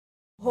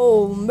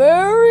Oh,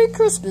 Merry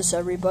Christmas,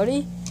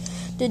 everybody.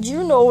 Did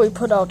you know we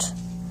put out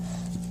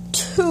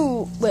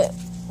two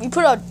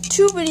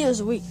videos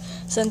a week?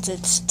 Since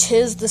it's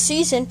 'tis the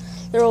season,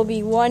 there will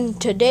be one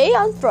today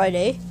on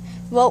Friday.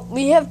 Well,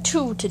 we have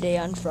two today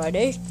on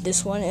Friday,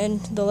 this one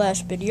and the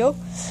last video.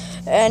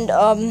 And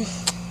on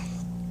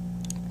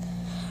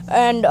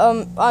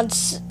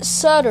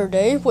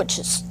Saturday, which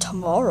is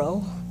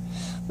tomorrow,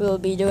 we'll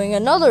be doing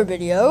another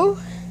video,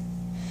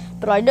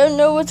 but I don't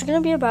know what it's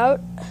going to be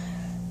about.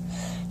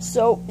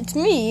 So, it's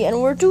me,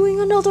 and we're doing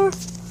another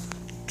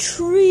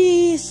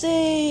tree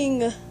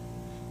thing.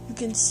 You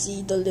can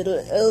see the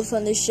little elf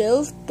on the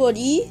shelf,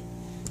 buddy.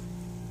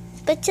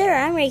 But sir,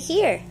 I'm right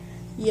here.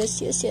 Yes,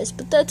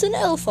 but that's an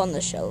elf on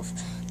the shelf.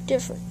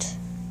 Different.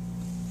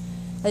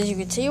 As you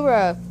can see,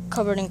 we're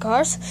covered in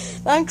cars.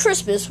 On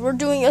Christmas, we're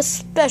doing a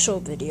special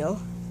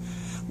video.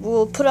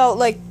 We'll put out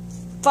like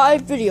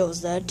 5 videos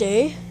that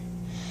day,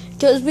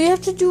 because we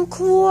have to do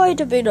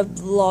quite a bit of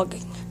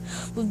vlogging.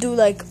 We'll do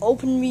like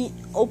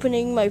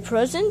opening my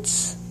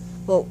presents.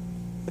 Well,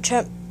 a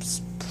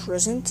champ's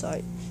presents.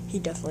 He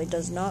definitely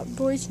does not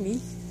voice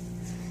me.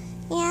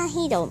 Yeah,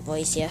 he don't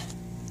voice you.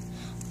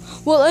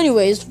 Well,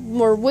 anyways,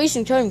 we're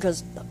wasting time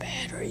because the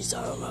battery's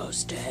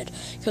almost dead.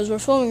 Because we're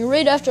filming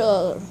right after the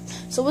other.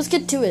 So let's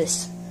get to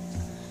this.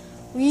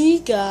 We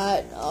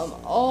got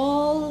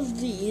all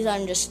of these.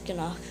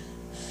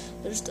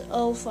 There's the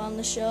elf on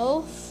the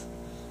shelf.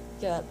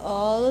 Got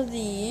all of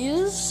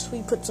these.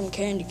 We put some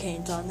candy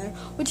canes on there,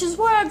 which is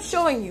why I'm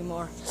showing you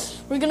more.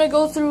 We're gonna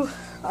go through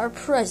our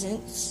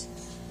presents.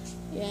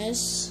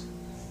 Yes.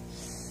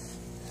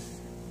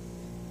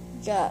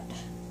 Got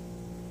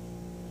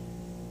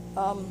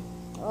all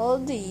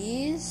of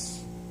these.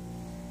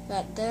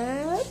 Got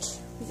that.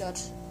 We got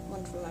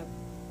one for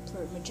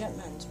my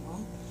Jetman's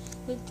mom.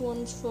 This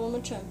one's for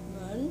my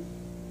Jetman.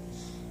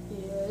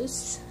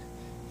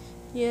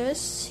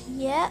 Yes.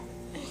 Yeah.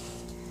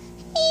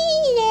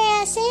 Hey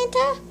there,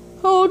 Santa.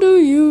 How do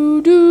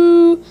you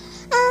do?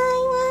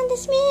 I want to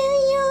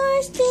smell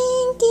your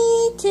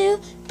stinky too.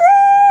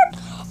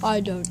 Burp. I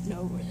don't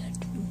know where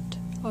that went.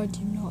 I do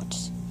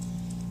not.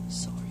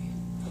 Sorry.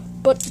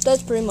 But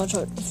that's pretty much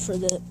it for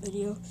that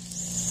video.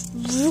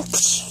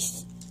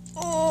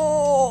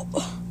 Oh.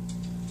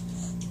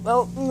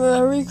 Well,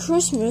 Merry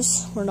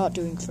Christmas. We're not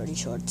doing Freddy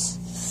shorts.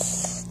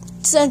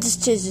 Since it's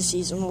 'tis the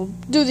season, we'll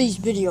do these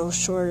videos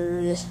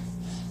shorter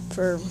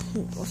for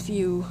a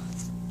few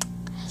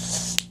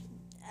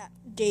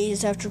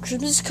days after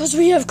Christmas, because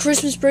we have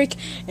Christmas break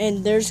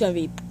and there's gonna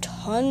be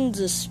tons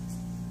of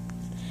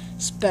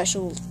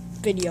special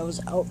videos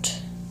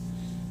out.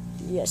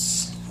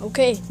 Yes.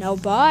 Okay, now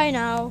bye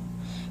now.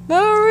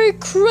 Merry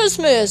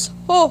Christmas!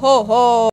 Ho ho ho!